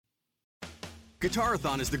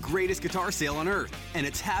Guitarathon is the greatest guitar sale on earth, and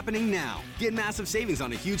it's happening now. Get massive savings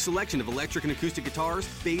on a huge selection of electric and acoustic guitars,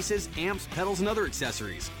 basses, amps, pedals, and other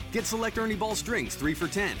accessories. Get select Ernie Ball strings 3 for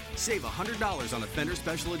 $10. Save $100 on a Fender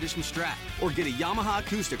Special Edition Strat, or get a Yamaha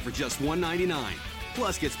acoustic for just $199.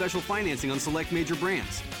 Plus, get special financing on select major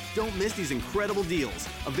brands. Don't miss these incredible deals.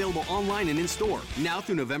 Available online and in-store, now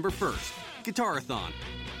through November 1st. Guitarathon,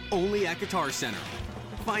 only at Guitar Center.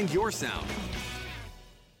 Find your sound.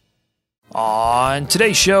 On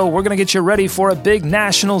today's show, we're going to get you ready for a big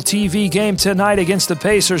national TV game tonight against the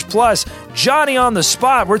Pacers. Plus, Johnny on the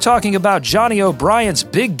spot. We're talking about Johnny O'Brien's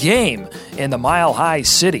big game in the Mile High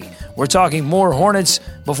City. We're talking more Hornets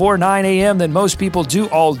before 9 a.m. than most people do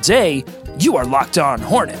all day. You are Locked On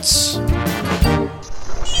Hornets.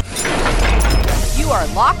 You are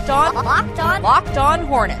Locked On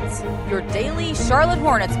Hornets. Your daily Charlotte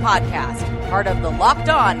Hornets podcast. Part of the Locked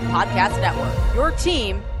On Podcast Network. Your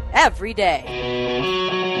team every day.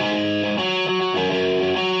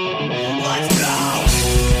 Let's go!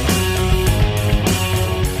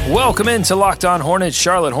 Welcome into Locked On Hornets,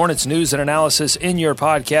 Charlotte Hornets news and analysis in your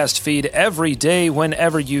podcast feed every day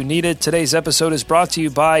whenever you need it. Today's episode is brought to you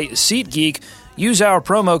by SeatGeek. Use our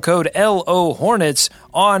promo code LOHornets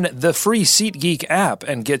on the free SeatGeek app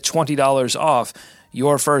and get $20 off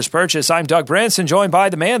your first purchase. I'm Doug Branson, joined by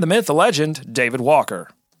the man, the myth, the legend, David Walker.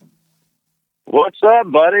 What's up,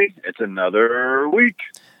 buddy? It's another week.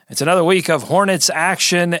 It's another week of Hornets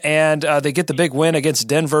action, and they get the big win against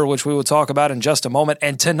Denver, which we will talk about in just a moment.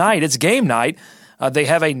 And tonight, it's game night. They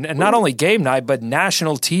have a not only game night, but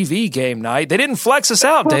national TV game night. They didn't flex us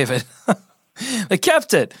out, David. They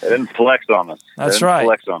kept it. They didn't flex on us. That's right.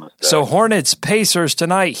 Flex on us, so Hornets, Pacers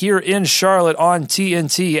tonight here in Charlotte on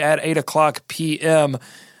TNT at 8 o'clock p.m.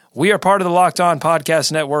 We are part of the Locked On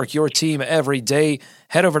Podcast Network, your team every day.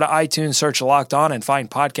 Head over to iTunes, search Locked On, and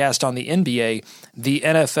find podcasts on the NBA, the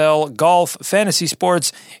NFL, golf, fantasy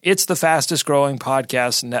sports. It's the fastest growing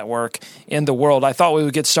podcast network in the world. I thought we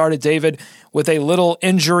would get started, David, with a little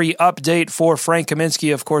injury update for Frank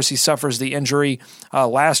Kaminsky. Of course, he suffers the injury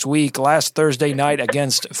last Thursday night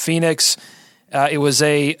against Phoenix. It was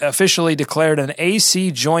officially declared an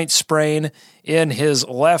AC joint sprain in his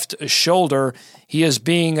left shoulder. He is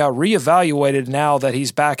being reevaluated now that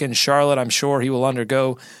he's back in Charlotte. I'm sure he will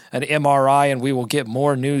undergo an MRI, and we will get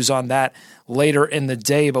more news on that later in the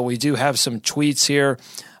day. But we do have some tweets here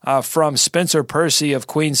from Spencer Percy of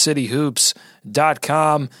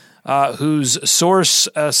QueenCityHoops.com, whose source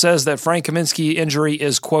says that Frank Kaminsky injury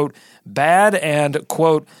is, quote, bad and,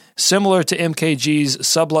 quote, similar to MKG's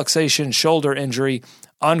subluxation shoulder injury,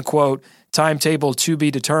 unquote, timetable to be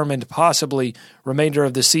determined, possibly remainder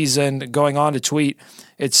of the season. Going on to tweet,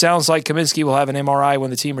 it sounds like Kaminsky will have an MRI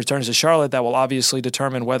when the team returns to Charlotte. That will obviously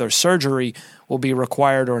determine whether surgery will be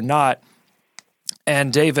required or not.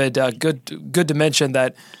 And David, good to mention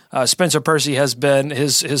that Spencer Percy has been,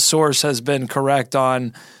 his source has been correct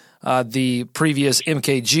on the previous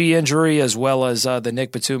MKG injury as well as the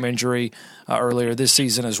Nick Batum injury earlier this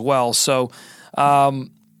season as well. So we'll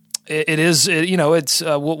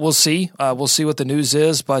see. We'll see what the news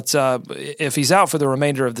is. But if he's out for the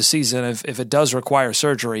remainder of the season, if it does require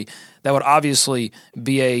surgery, that would obviously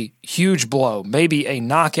be a huge blow, maybe a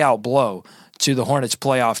knockout blow to the Hornets'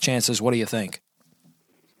 playoff chances. What do you think?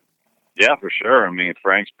 Yeah, for sure. I mean,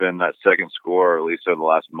 Frank's been that second scorer, at least over the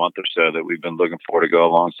last month or so, that we've been looking for to go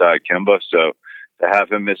alongside Kemba. So to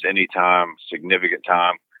have him miss any time, significant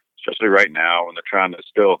time, especially right now when they're trying to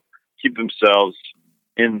still keep themselves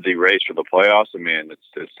in the race for the playoffs, I mean,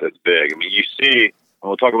 it's big. I mean, you see, and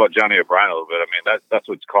we'll talk about Johnny O'Brien a little bit. I mean, that's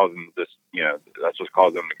what's causing this, that's what's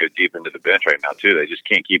causing them to go deep into the bench right now, too. They just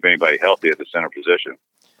can't keep anybody healthy at the center position.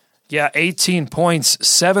 Yeah, 18 points,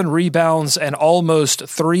 7 rebounds, and almost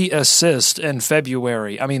 3 assists in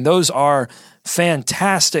February. I mean, those are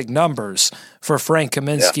fantastic numbers for Frank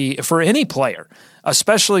Kaminsky, for any player,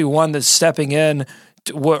 especially one that's stepping in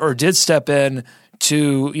or did step in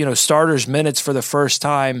to, starters minutes for the first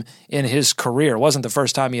time in his career. It wasn't the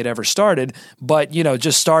first time he had ever started, but,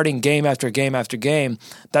 just starting game after game after game,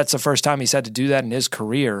 that's the first time he's had to do that in his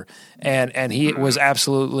career. And he was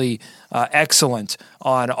absolutely excellent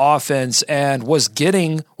on offense and was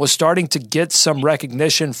starting to get some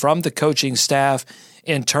recognition from the coaching staff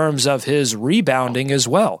in terms of his rebounding as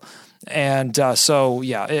well. And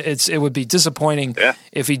it would be disappointing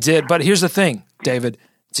if he did. But here's the thing, David,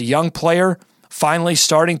 it's a young player, finally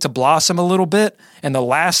starting to blossom a little bit. And the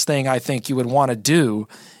last thing I think you would want to do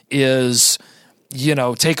is,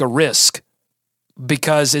 take a risk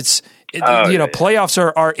because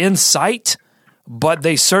playoffs are in sight, but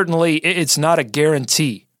they certainly, it's not a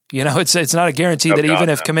guarantee. You know, it's not a guarantee that even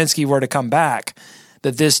if Kaminsky were to come back,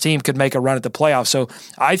 that this team could make a run at the playoffs. So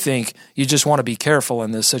I think you just want to be careful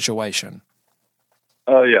in this situation.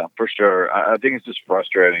 Oh, yeah, for sure. I think it's just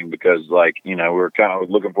frustrating because, like, you know, we're kind of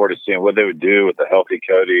looking forward to seeing what they would do with the healthy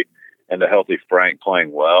Cody and the healthy Frank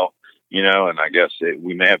playing well, you know, and I guess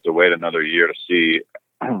we may have to wait another year to see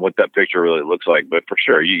what that picture really looks like. But for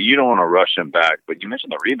sure, you don't want to rush him back. But you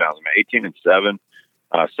mentioned the rebounds, man, 18 and 7.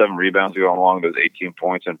 7 rebounds to go along those 18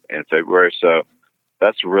 points in February. So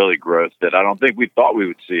that's really growth that I don't think we thought we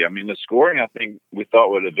would see. I mean, the scoring, I think we thought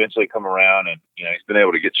would eventually come around, and, you know, he's been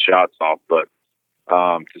able to get shots off. But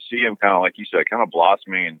to see him kind of, like you said, kind of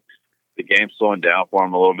blossoming and the game slowing down for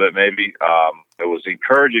him a little bit, maybe, it was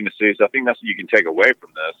encouraging to see. So I think that's what you can take away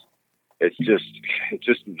from this. It's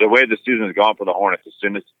just the way the season has gone for the Hornets. As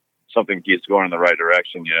soon as something gets going in the right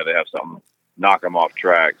direction, you know, they have something knock them off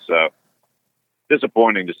track. So,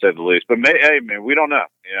 disappointing to say the least, but hey, man, we don't know.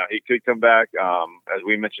 You know, he could come back. As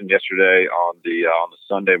we mentioned yesterday on the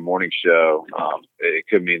Sunday morning show, it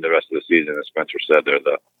could mean the rest of the season, as Spencer said there,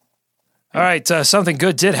 though. All right, something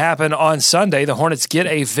good did happen on Sunday. The Hornets get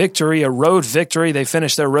a victory, a road victory. They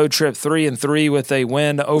finished their road trip 3-3 with a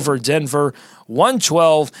win over Denver,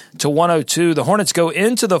 112-102. The Hornets go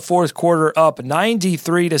into the fourth quarter up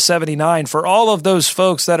 93-79. For all of those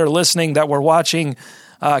folks that are listening that were watching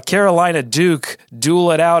Carolina Duke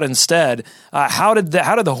duel it out instead, how did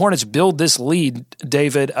the Hornets build this lead,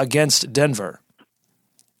 David, against Denver?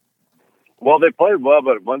 Well, they played well,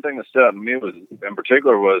 but one thing that stood out to me in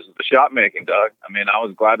particular was the shot making, Doug. I mean, I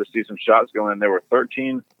was glad to see some shots go in. They were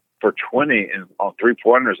 13 for 20 on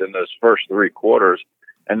 3-pointers in those first 3 quarters,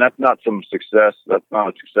 and that's not some success. That's not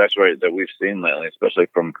a success rate that we've seen lately, especially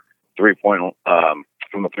from the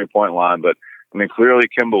 3-point line. But I mean, clearly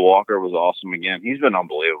Kemba Walker was awesome again. He's been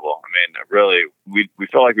unbelievable. I mean, really, we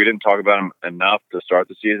felt like we didn't talk about him enough to start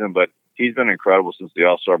the season, but he's been incredible since the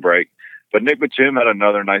All-Star break. But Nick Batum had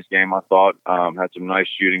another nice game, I thought. Had some nice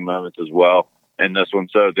shooting moments as well in this one.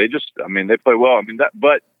 So they play well. I mean,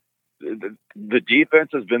 but the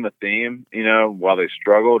defense has been the theme, you know, while they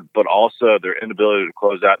struggled, but also their inability to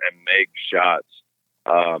close out and make shots.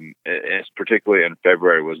 Particularly in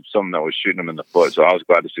February, was something that was shooting them in the foot. So I was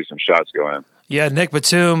glad to see some shots go in. Yeah, Nick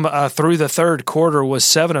Batum through the third quarter was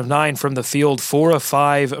 7 of 9 from the field, 4 of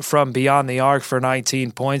 5 from beyond the arc for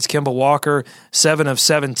 19 points. Kemba Walker, 7 of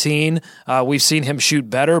 17. We've seen him shoot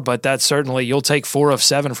better, but that's certainly, you'll take 4 of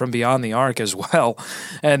 7 from beyond the arc as well.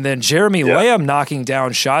 And then Jeremy Lamb knocking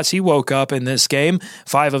down shots. He woke up in this game,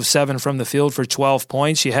 5 of 7 from the field for 12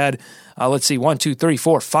 points. You had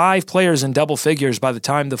 5 players in double figures by the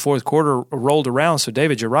time the fourth quarter rolled around. So,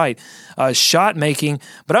 David, you're right. Shot making.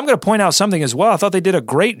 But I'm going to point out something as well. I thought they did a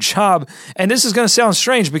great job. And this is going to sound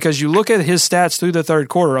strange because you look at his stats through the third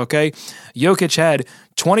quarter, okay? Jokic had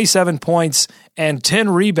 27 points and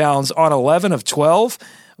 10 rebounds on 11 of 12.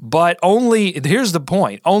 But here's the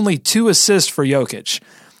point, only 2 assists for Jokic.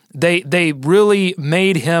 They really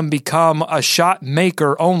made him become a shot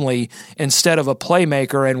maker only instead of a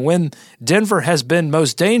playmaker. And when Denver has been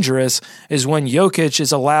most dangerous is when Jokic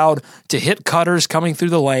is allowed to hit cutters coming through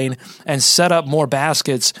the lane and set up more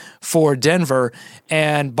baskets for Denver.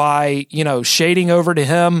 And by, you know, shading over to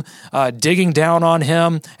him, digging down on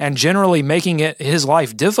him, and generally making his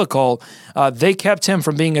life difficult, they kept him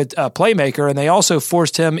from being a playmaker, and they also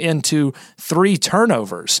forced him into 3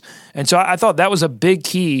 turnovers. And so I thought that was a big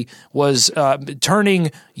key, was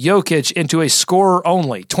turning Jokic into a scorer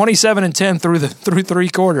only. 27 and 10 through 3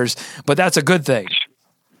 quarters, but that's a good thing.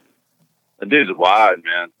 The dude's wide,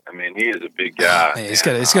 man. I mean, he is a big guy. Man,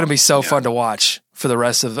 it's gonna be so fun to watch for the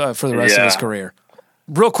rest of his career.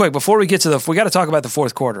 Real quick, before we get to we got to talk about the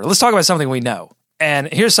fourth quarter. Let's talk about something we know.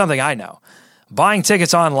 And here's something I know. Buying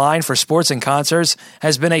tickets online for sports and concerts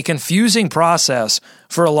has been a confusing process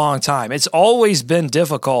for a long time. It's always been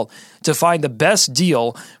difficult to find the best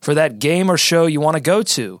deal for that game or show you want to go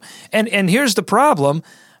to. And here's the problem.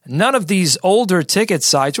 None of these older ticket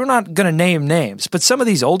sites, we're not going to name names, but some of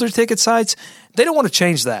these older ticket sites, they don't want to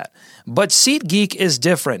change that. But SeatGeek is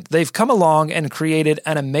different. They've come along and created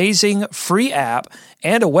an amazing free app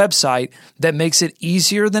and a website that makes it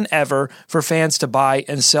easier than ever for fans to buy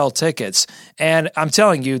and sell tickets. And I'm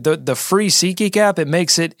telling you, the free SeatGeek app, it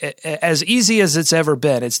makes it as easy as it's ever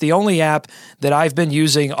been. It's the only app that I've been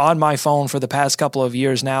using on my phone for the past couple of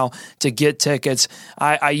years now to get tickets.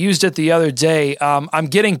 I used it the other day. I'm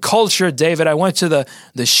getting cultured, David. I went to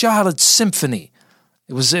the Charlotte Symphony.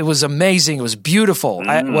 It was amazing. It was beautiful.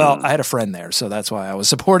 I had a friend there, so that's why I was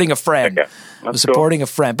supporting a friend. Okay. A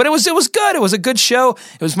friend. But it was good. It was a good show.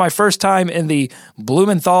 It was my first time in the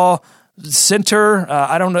Blumenthal Center.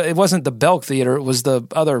 I don't know. It wasn't the Belk Theater. It was the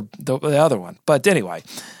other one. But anyway,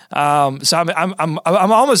 so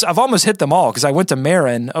I've almost hit them all because I went to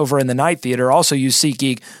Marin over in the Night Theater. Also used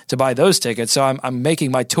SeatGeek to buy those tickets. So I'm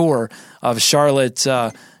making my tour of Charlotte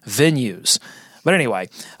venues. But anyway,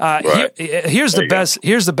 here's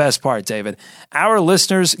the best part, David. Our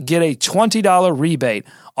listeners get a $20 rebate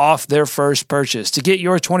off their first purchase. To get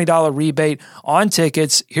your $20 rebate on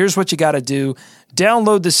tickets, here's what you got to do.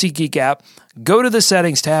 Download the SeatGeek app, go to the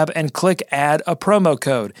settings tab, and click add a promo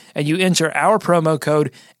code. And you enter our promo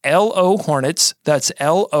code LO Hornets, that's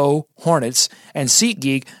LO Hornets, and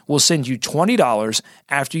SeatGeek will send you $20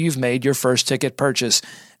 after you've made your first ticket purchase.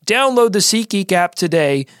 Download the SeatGeek app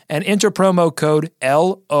today and enter promo code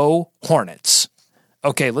LO Hornets.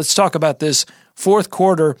 Okay, let's talk about this fourth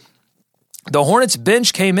quarter. The Hornets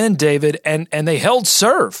bench came in, David, and they held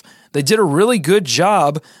serve. They did a really good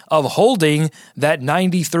job of holding that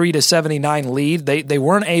 93-79 lead. They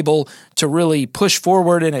weren't able to really push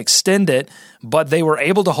forward and extend it, but they were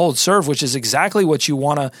able to hold serve, which is exactly what you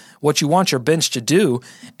want your bench to do.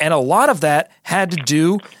 And a lot of that had to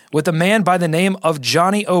do with a man by the name of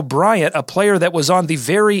Johnny O'Bryant, a player that was on the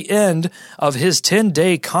very end of his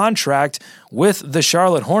 10-day contract with the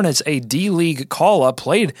Charlotte Hornets, a D-League call-up,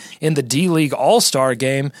 played in the D-League All-Star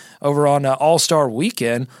game over on All-Star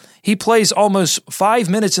Weekend. He plays almost 5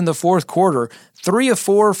 minutes in the fourth quarter, 3 of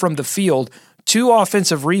 4 from the field, 2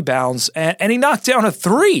 offensive rebounds, and he knocked down a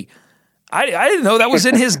 3. I didn't know that was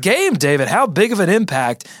in his game, David. How big of an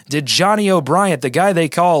impact did Johnny O'Bryant, the guy they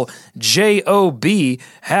call J.O.B.,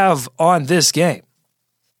 have on this game?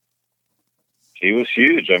 He was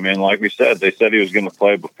huge. I mean, like we said, they said he was going to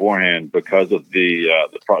play beforehand because of the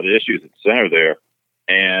issues at center there.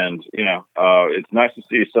 And, it's nice to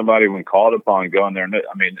see somebody when called upon going there.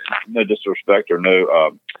 I mean, no disrespect or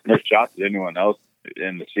no shots at anyone else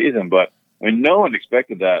in the season, but when no one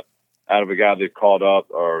expected that out of a guy they've called up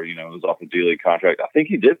or, was off a D-League contract. I think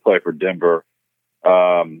he did play for Denver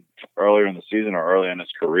earlier in the season or early in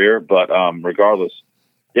his career. But regardless,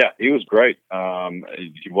 yeah, he was great.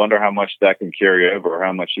 You wonder how much that can carry over or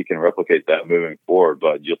how much he can replicate that moving forward.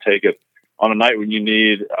 But you'll take it on a night when you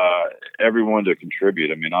need everyone to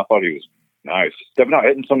contribute. I mean, I thought he was nice. Stepping out,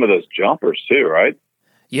 hitting some of those jumpers too, right?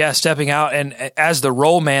 Yeah, stepping out and as the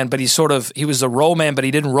roll man, but he was the roll man, but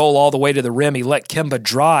he didn't roll all the way to the rim. He let Kemba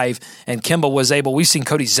drive, and Kemba was able, we've seen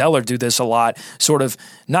Cody Zeller do this a lot, sort of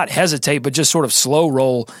not hesitate, but just sort of slow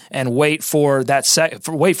roll and wait for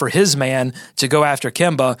his man to go after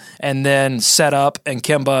Kemba and then set up, and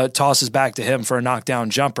Kemba tosses back to him for a knockdown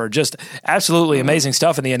jumper. Just absolutely amazing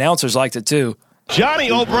stuff, and the announcers liked it too.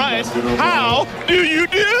 Johnny O'Bryant, how do you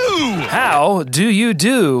do? How do you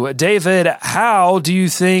do? David, how do you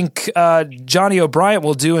think Johnny O'Bryant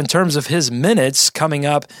will do in terms of his minutes coming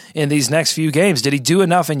up in these next few games? Did he do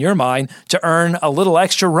enough in your mind to earn a little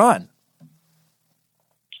extra run?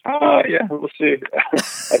 Yeah, we'll see.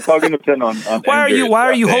 That's all going to depend on why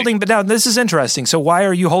are you holding? But now this is interesting. So why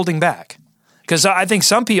are you holding back? Because I think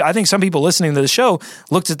some people listening to the show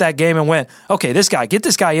looked at that game and went, okay, get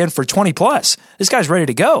this guy in for 20 plus. This guy's ready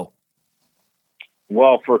to go.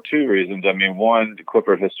 Well, for two reasons. I mean, one,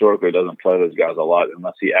 Clifford historically doesn't play those guys a lot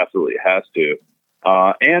unless he absolutely has to.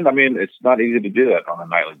 And, I mean, it's not easy to do that on a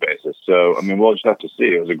nightly basis. So, I mean, we'll just have to see.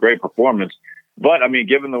 It was a great performance. But, I mean,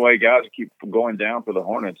 given the way guys keep going down for the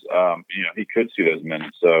Hornets, he could see those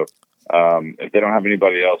minutes. So, if they don't have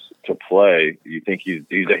anybody else to play, you think he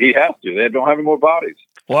has to. They don't have any more bodies.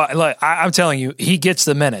 Well, look, I'm telling you, he gets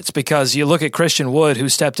the minutes because you look at Christian Wood, who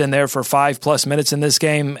stepped in there for 5+ minutes in this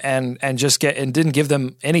game and didn't give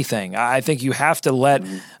them anything. I think you have to let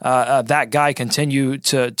that guy continue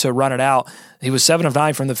to run it out. He was 7 of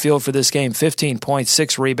 9 from the field for this game, 15 points,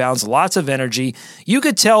 6 rebounds, lots of energy. You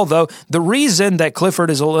could tell, though, the reason that Clifford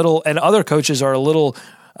is a little and other coaches are a little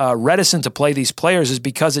reticent to play these players is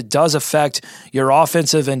because it does affect your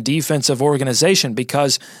offensive and defensive organization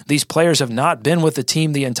because these players have not been with the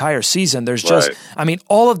team the entire season. There's just, right. I mean,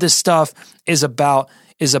 all of this stuff is about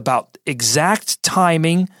exact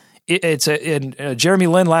timing. Jeremy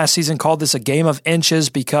Lin last season called this a game of inches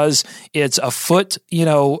because it's a foot,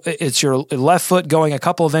 it's your left foot going a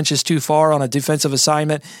couple of inches too far on a defensive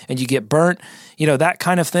assignment and you get burnt, that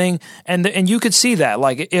kind of thing. And you could see that,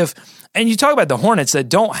 and you talk about the Hornets that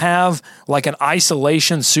don't have like an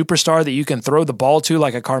isolation superstar that you can throw the ball to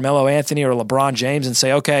like a Carmelo Anthony or LeBron James and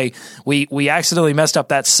say, okay, we accidentally messed up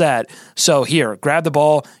that set. So here, grab the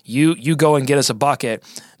ball, you go and get us a bucket.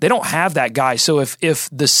 They don't have that guy. So if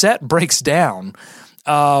the set breaks down,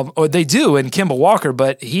 or they do in Kemba Walker,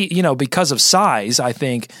 but he, because of size, I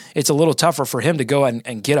think it's a little tougher for him to go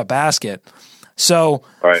and get a basket. So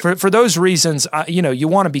right. for those reasons, you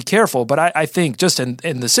want to be careful. But I think just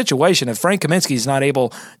in the situation, if Frank Kaminsky is not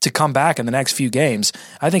able to come back in the next few games,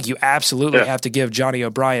 I think you absolutely have to give Johnny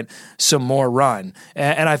O'Bryant some more run.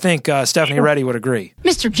 And I think Stephanie Reddy would agree.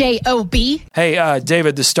 Mr. J.O.B. Hey,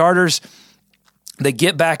 David, the starters, they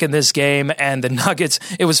get back in this game, and the Nuggets,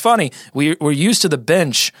 it was funny. We're used to the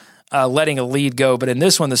bench letting a lead go, but in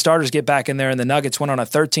this one, the starters get back in there, and the Nuggets went on a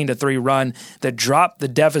 13-3 run that dropped the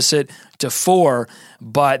deficit to 4,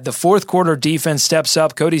 but the fourth quarter defense steps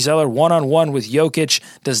up. Cody Zeller one-on-one with Jokic,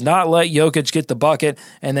 does not let Jokic get the bucket,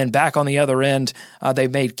 and then back on the other end, they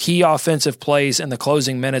made key offensive plays in the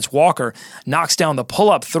closing minutes. Walker knocks down the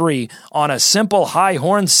pull-up 3 on a simple high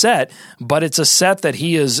horn set, but it's a set that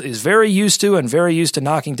he is very used to and very used to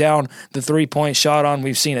knocking down the three-point shot on.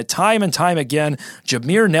 We've seen it time and time again.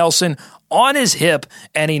 Jameer Nelson on his hip,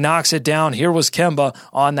 and he knocks it down. Here was Kemba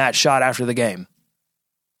on that shot after the game.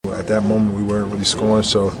 At that moment, we weren't really scoring,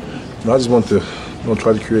 so I just wanted to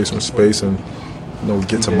try to create some space and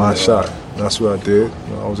get to my shot. And that's what I did.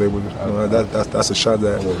 I was able to. That's a shot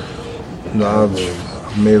that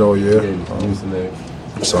I've made all year.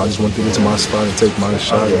 So I just wanted to get to my spot and take my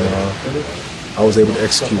shot, and I was able to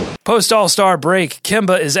execute. Post All-Star break,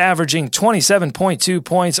 Kemba is averaging 27.2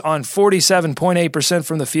 points on 47.8%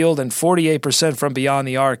 from the field and 48% from beyond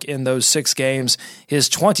the arc in those 6 games. His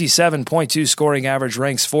 27.2 scoring average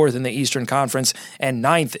ranks 4th in the Eastern Conference and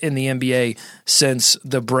 9th in the NBA since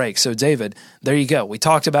the break. So, David, there you go. We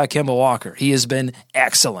talked about Kemba Walker. He has been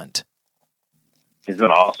excellent. He's been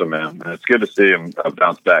awesome, man. And it's good to see him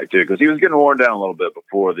bounce back, too, because he was getting worn down a little bit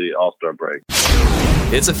before the All-Star break.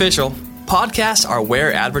 It's official. Podcasts are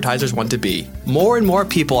where advertisers want to be. More and more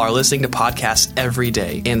people are listening to podcasts every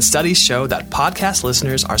day, and studies show that podcast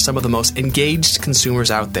listeners are some of the most engaged consumers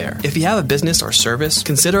out there. If you have a business or service,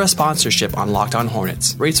 consider a sponsorship on Locked On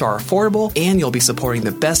Hornets. Rates are affordable, and you'll be supporting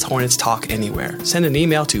the best Hornets talk anywhere. Send an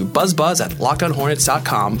email to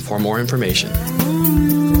buzzbuzz@lockedonhornets.com for more information.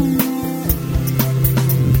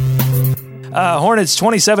 Hornets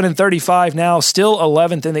 27-35 now, still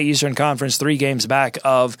 11th in the Eastern Conference, 3 games back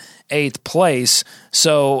of 8th place.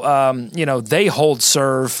 So, they hold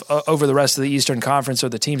serve over the rest of the Eastern Conference, or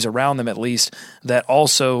the teams around them at least, that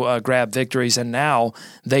also grab victories. And now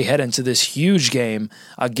they head into this huge game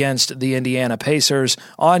against the Indiana Pacers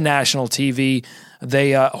on national TV.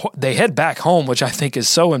 They head back home, which I think is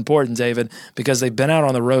so important, David, because they've been out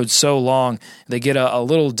on the road so long. They get a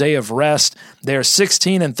little day of rest. They're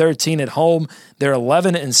 16-13 at home. They're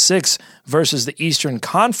 11-6 versus the Eastern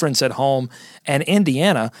Conference at home. And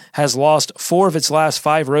Indiana has lost 4 of its last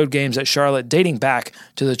 5 road games at Charlotte, dating back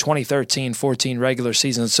to the 2013-14 regular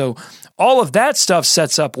season. So all of that stuff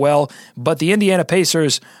sets up well, but the Indiana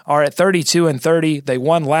Pacers are at 32-30. They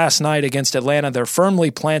won last night against Atlanta. They're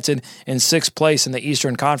firmly planted in 6th place in the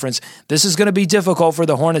Eastern Conference. This is going to be difficult for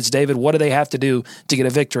the Hornets, David. What do they have to do to get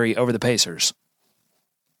a victory over the Pacers?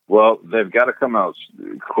 Well, they've got to come out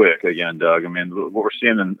quick again, Doug. I mean, what we're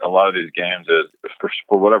seeing in a lot of these games is,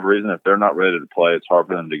 for whatever reason, if they're not ready to play, it's hard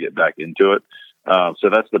for them to get back into it. So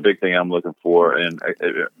that's the big thing I'm looking for. And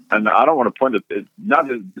I don't want to point it, not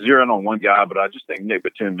to zero in on one guy, but I just think Nick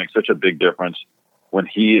Batum makes such a big difference when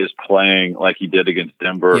he is playing like he did against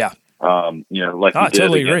Denver. Yeah. Like he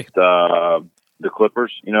did against the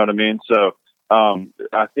Clippers. You know what I mean? So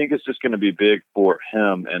I think it's just going to be big for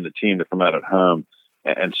him and the team to come out at home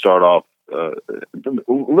and start off.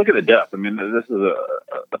 Look at the depth. I mean, this is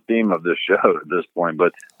a theme of this show at this point,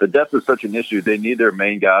 but the depth is such an issue. They need their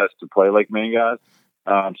main guys to play like main guys.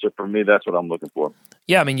 So for me, that's what I'm looking for.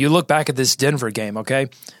 Yeah, I mean, you look back at this Denver game, okay?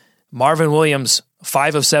 Marvin Williams,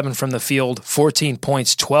 5 of 7 from the field, 14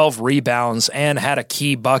 points, 12 rebounds, and had a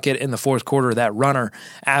key bucket in the fourth quarter, that runner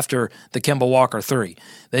after the Kemba Walker 3.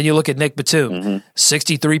 Then you look at Nick Batum,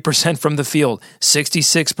 63% from the field,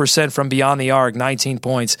 66% from beyond the arc, 19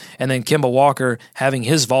 points, and then Kemba Walker having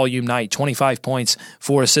his volume night, 25 points,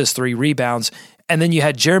 4 assists, 3 rebounds. And then you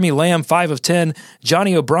had Jeremy Lamb, 5 of 10,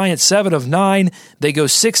 Johnny O'Bryant, 7 of 9. They go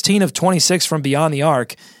 16 of 26 from beyond the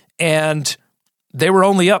arc, and they were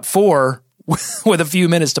only up 4 with a few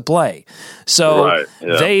minutes to play. So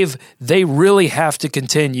they really have to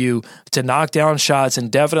continue to knock down shots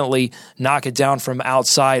and definitely knock it down from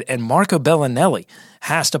outside. And Marco Bellinelli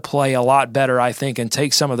has to play a lot better, I think, and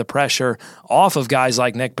take some of the pressure off of guys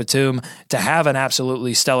like Nick Batum to have an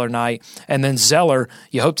absolutely stellar night. And then Zeller,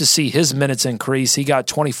 you hope to see his minutes increase. He got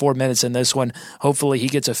 24 minutes in this one. Hopefully he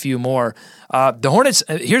gets a few more. The Hornets,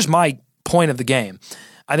 here's my point of the game.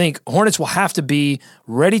 I think Hornets will have to be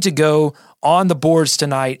ready to go on the boards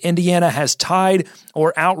tonight. Indiana has tied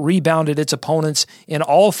or out-rebounded its opponents in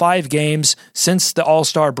all 5 games since the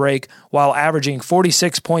All-Star break, while averaging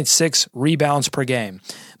 46.6 rebounds per game.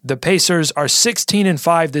 The Pacers are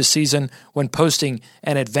 16-5 this season when posting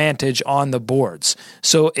an advantage on the boards.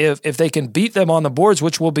 So if they can beat them on the boards,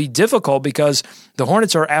 which will be difficult because the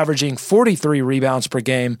Hornets are averaging 43 rebounds per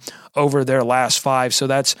game over their last 5, so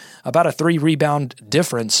that's about a 3-rebound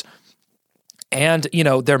difference. And,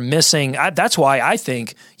 they're missing. That's why I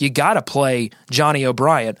think you got to play Johnny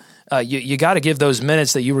O'Bryant. You got to give those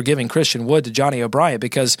minutes that you were giving Christian Wood to Johnny O'Bryant,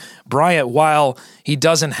 because Bryant, while he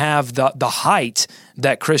doesn't have the height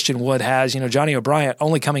that Christian Wood has, Johnny O'Bryant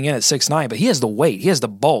only coming in at 6'9", but he has the weight, he has the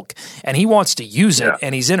bulk, and he wants to use it,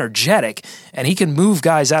 and he's energetic, and he can move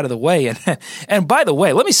guys out of the way. And by the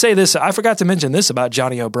way, let me say this, I forgot to mention this about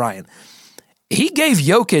Johnny O'Bryant. He gave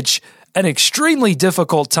Jokic an extremely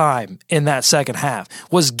difficult time in that second half,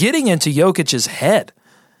 was getting into Jokic's head.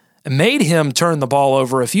 Made him turn the ball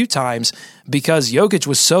over a few times because Jokic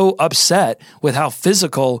was so upset with how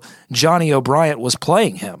physical Johnny O'Bryant was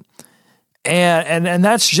playing him. And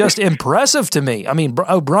that's just impressive to me. I mean,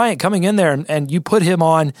 O'Bryant coming in there and you put him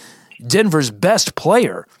on Denver's best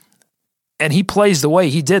player and he plays the way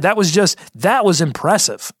he did. That was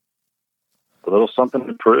impressive. A little something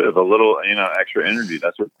to prove, a little, extra energy.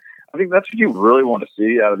 I think that's what you really want to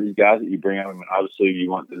see out of these guys that you bring up. I mean, obviously, you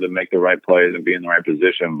want them to make the right plays and be in the right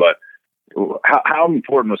position, but how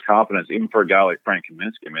important was confidence, even for a guy like Frank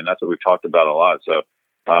Kaminsky? I mean, that's what we've talked about a lot. So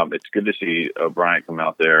it's good to see O'Brien come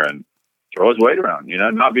out there and throw his weight around,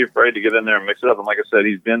 not be afraid to get in there and mix it up. And like I said,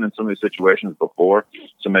 he's been in some of these situations before,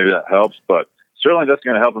 so maybe that helps, but certainly that's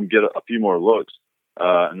going to help him get a few more looks.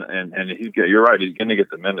 And you're right, he's going to get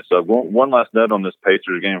the minutes. So one last note on this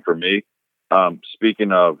Pacers game for me.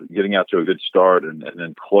 Speaking of getting out to a good start and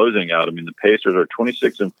then closing out, I mean, the Pacers are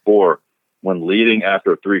 26-4 when leading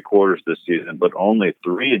after 3 quarters this season, but only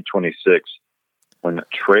 3-26 when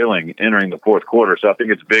trailing entering the fourth quarter. So I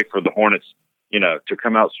think it's big for the Hornets, to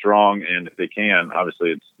come out strong. And if they can,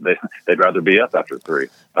 obviously they'd rather be up after 3.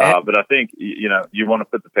 But I think, you want to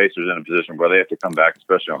put the Pacers in a position where they have to come back,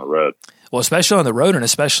 especially on the road. Well, especially on the road, and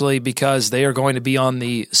especially because they are going to be on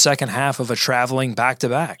the second half of a traveling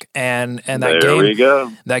back-to-back. And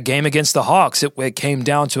that game against the Hawks, it came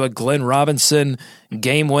down to a Glenn Robinson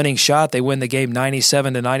game-winning shot. They win the game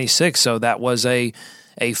 97-96, so that was a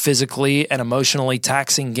physically and emotionally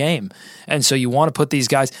taxing game. And so you want to put these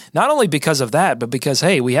guys, not only because of that, but because,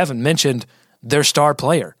 hey, we haven't mentioned their star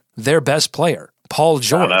player, their best player, Paul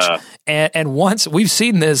George. And once we've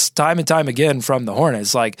seen this time and time again from the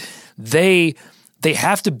Hornets, like they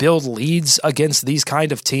have to build leads against these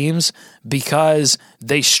kind of teams because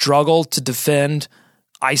they struggle to defend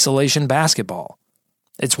isolation basketball.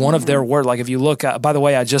 It's one of their words. Like if you look at, by the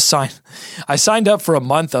way, I signed up for a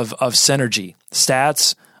month of Synergy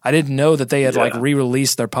stats. I didn't know that they had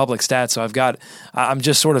re-released their public stats. So I'm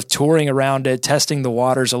just sort of touring around it, testing the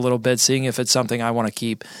waters a little bit, seeing if it's something I want to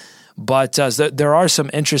keep. But there are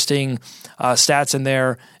some interesting stats in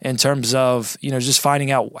there in terms of, just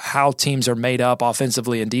finding out how teams are made up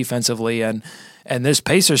offensively and defensively. And this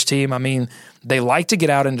Pacers team, I mean, they like to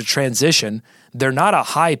get out into transition. They're not a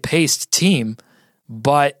high-paced team,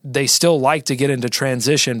 but they still like to get into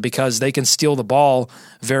transition because they can steal the ball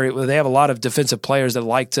they have a lot of defensive players that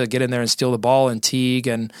like to get in there and steal the ball, and Teague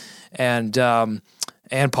and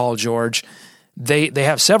Paul George. They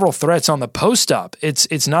have several threats on the post up.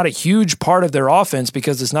 It's not a huge part of their offense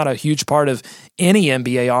because it's not a huge part of any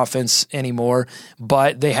NBA offense anymore,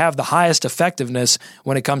 but they have the highest effectiveness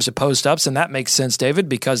when it comes to post ups, and that makes sense, David,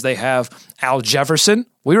 because they have Al Jefferson.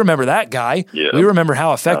 We remember that guy. Yeah. We remember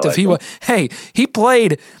how effective he was. Hey, he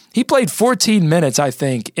played 14 minutes, I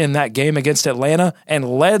think, in that game against Atlanta and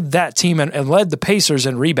led that team and led the Pacers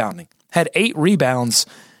in rebounding. Had 8 rebounds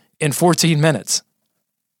in 14 minutes.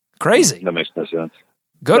 Crazy. That makes no sense.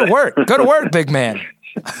 Go to work. Go to work, big man.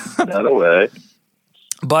 Not away.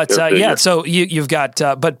 But so you've got,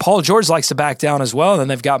 but Paul George likes to back down as well, and then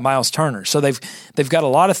they've got Miles Turner. So they've got a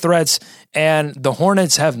lot of threats, and the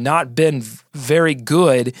Hornets have not been very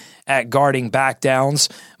good at guarding back downs.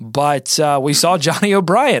 But we saw Johnny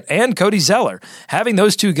O'Bryant and Cody Zeller having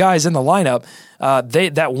those two guys in the lineup.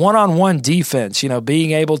 That one-on-one defense,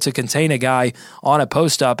 being able to contain a guy on a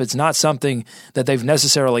post-up, it's not something that they've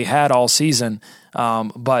necessarily had all season,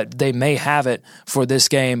 but they may have it for this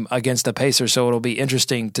game against the Pacers, so it'll be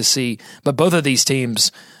interesting to see. But both of these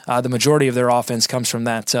teams, the majority of their offense comes from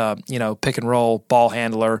that, pick-and-roll ball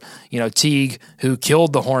handler, Teague, who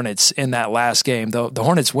killed the Hornets in that last game. The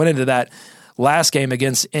Hornets went into that last game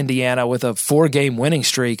against Indiana with a 4-game winning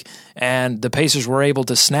streak, and the Pacers were able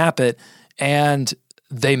to snap it, and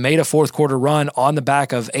they made a fourth quarter run on the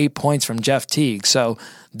back of 8 points from Jeff Teague. So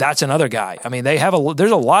that's another guy. I mean, there's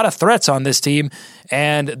a lot of threats on this team,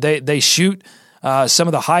 and they shoot some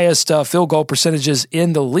of the highest field goal percentages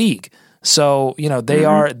in the league. So,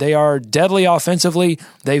 they are deadly offensively.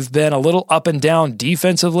 They've been a little up and down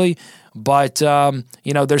defensively, but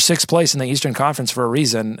they're sixth place in the Eastern Conference for a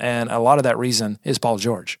reason, and a lot of that reason is Paul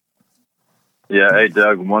George. Yeah, hey,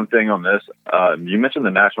 Doug, one thing on this. You mentioned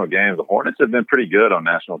the national games. The Hornets have been pretty good on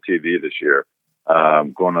national TV this year,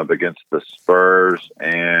 going up against the Spurs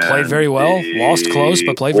and played very well. Lost close,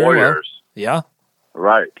 but played Warriors. very well. Yeah.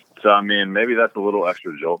 Right. So, I mean, maybe that's a little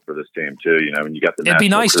extra jolt for this team, too. When you got the it'd be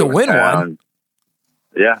nice to win one.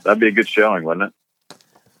 Yeah, that'd be a good showing, wouldn't it?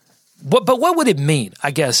 But what would it mean,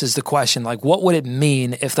 I guess, is the question. Like, what would it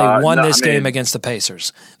mean if they won this game against the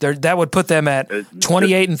Pacers? That would put them at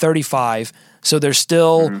 28-35. So they're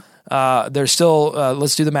still,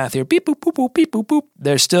 let's do the math here. Beep, boop, boop, boop, beep, boop, boop.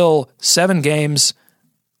 They're still 7 games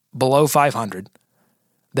below 500.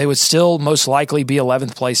 They would still most likely be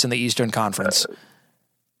 11th place in the Eastern Conference.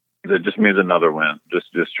 It just means another win.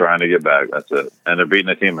 Just trying to get back. That's it. And they're beating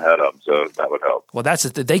the team ahead of them, so that would help. Well, that's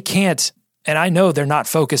it. They can't, and I know they're not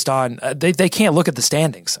focused on, they can't look at the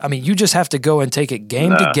standings. I mean, you just have to go and take it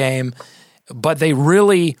game to game. But they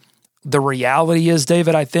really, the reality is,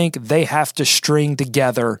 David, I think they have to string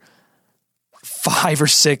together 5 or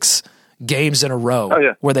 6 games in a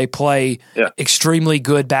row where they play extremely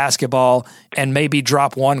good basketball and maybe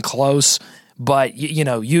drop one close. But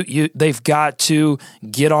they've got to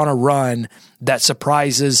get on a run that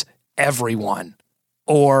surprises everyone,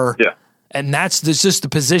 and that's just the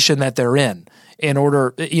position that they're in. In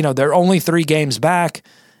order, they're only 3 games back,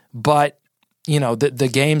 but the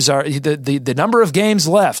games are the number of games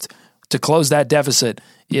left to close that deficit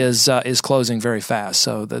is closing very fast.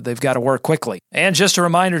 So they've got to work quickly. And just a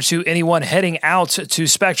reminder to anyone heading out to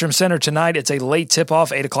Spectrum Center tonight, it's a late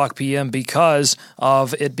tip-off, 8 o'clock p.m. because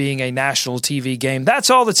of it being a national TV game. That's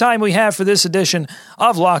all the time we have for this edition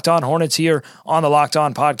of Locked On Hornets here on the Locked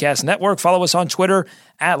On Podcast Network. Follow us on Twitter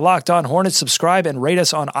at Locked On Hornets. Subscribe and rate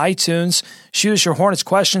us on iTunes. Shoot us your Hornets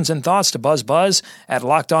questions and thoughts to BuzzBuzz at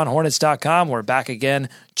LockedOnHornets.com. We're back again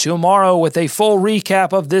tomorrow with a full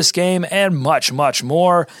recap of this game and much, much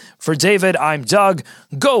more. For David, I'm Doug.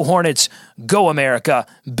 Go Hornets. Go America.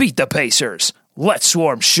 Beat the Pacers. Let's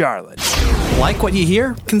swarm Charlotte. Like what you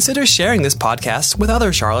hear? Consider sharing this podcast with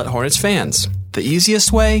other Charlotte Hornets fans. The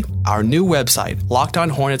easiest way? Our new website,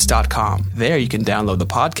 LockedOnHornets.com. There you can download the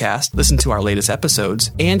podcast, listen to our latest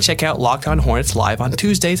episodes, and check out Locked On Hornets live on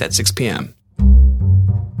Tuesdays at 6 p.m.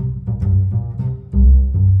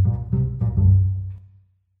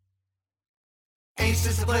 Ace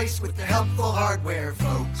is the place with the helpful hardware,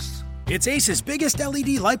 folks. It's Ace's biggest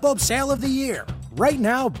LED light bulb sale of the year. Right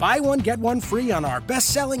now, buy one, get one free on our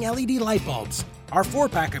best-selling LED light bulbs. Our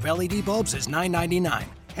 4-pack of LED bulbs is $9.99,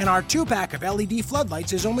 and our 2-pack of LED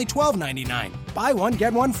floodlights is only $12.99. Buy one,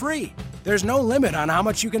 get one free. There's no limit on how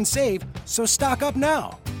much you can save, so stock up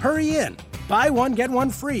now. Hurry in. Buy one, get one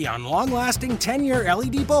free on long-lasting 10-year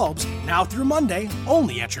LED bulbs now through Monday,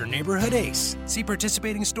 only at your neighborhood Ace. See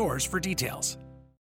participating stores for details.